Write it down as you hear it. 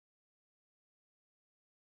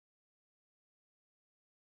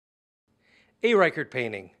A record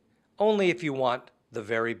painting, only if you want the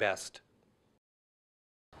very best.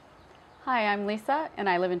 Hi, I'm Lisa, and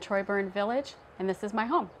I live in Burne Village, and this is my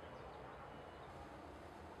home.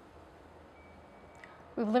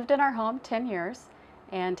 We've lived in our home 10 years,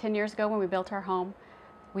 and 10 years ago when we built our home,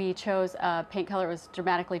 we chose a paint color that was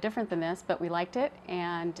dramatically different than this, but we liked it,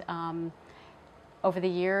 and over the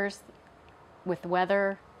years, with the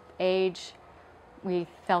weather, age, we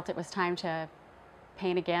felt it was time to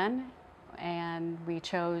paint again, and we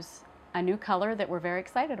chose a new color that we're very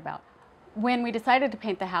excited about. When we decided to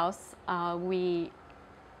paint the house, we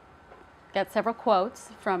got several quotes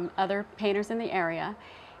from other painters in the area,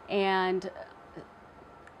 and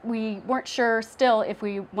we weren't sure still if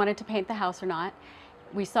we wanted to paint the house or not.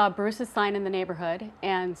 We saw Bruce's sign in the neighborhood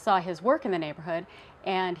and saw his work in the neighborhood,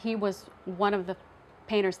 and he was one of the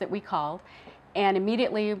painters that we called. And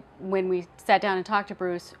immediately when we sat down and talked to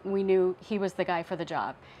Bruce, we knew he was the guy for the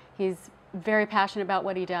job. He's very passionate about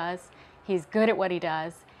what he does. He's good at what he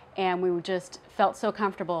does. And we just felt so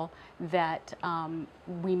comfortable that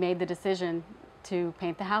we made the decision to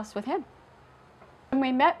paint the house with him. When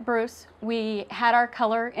we met Bruce, we had our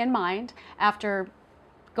color in mind after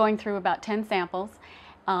going through about 10 samples.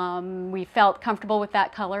 We felt comfortable with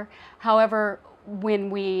that color. However, when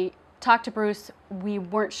we talked to Bruce, we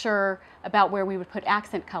weren't sure about where we would put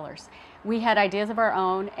accent colors. We had ideas of our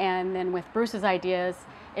own, and then with Bruce's ideas,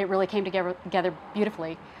 it really came together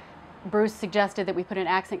beautifully. Bruce suggested that we put an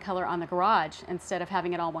accent color on the garage instead of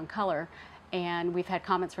having it all one color, and we've had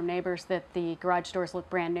comments from neighbors that the garage doors look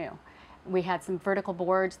brand new. We had some vertical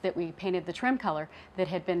boards that we painted the trim color that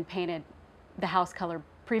had been painted the house color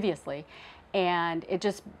previously, and it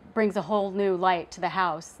just brings a whole new light to the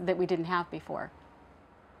house that we didn't have before.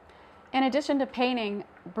 In addition to painting,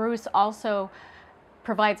 Bruce also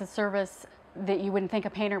provides a service that you wouldn't think a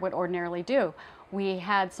painter would ordinarily do. We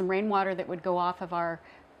had some rainwater that would go off of our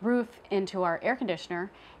roof into our air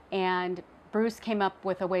conditioner, and Bruce came up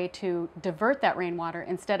with a way to divert that rainwater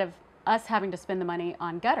instead of us having to spend the money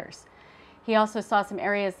on gutters. He also saw some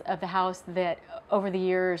areas of the house that over the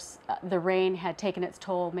years the rain had taken its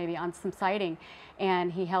toll maybe on some siding,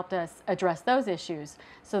 and he helped us address those issues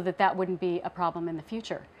so that that wouldn't be a problem in the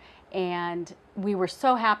future. And we were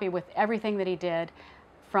so happy with everything that he did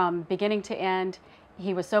from beginning to end.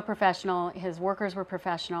 He was so professional, his workers were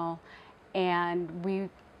professional, and we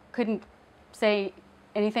couldn't say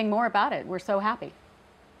anything more about it. We're so happy.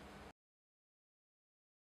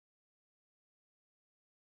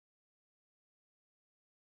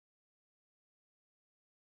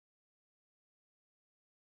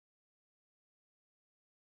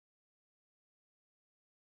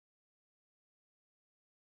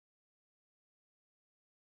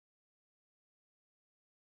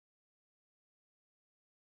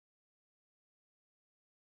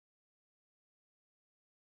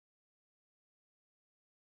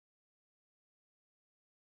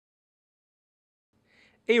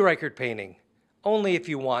 A record painting, only if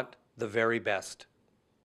you want the very best.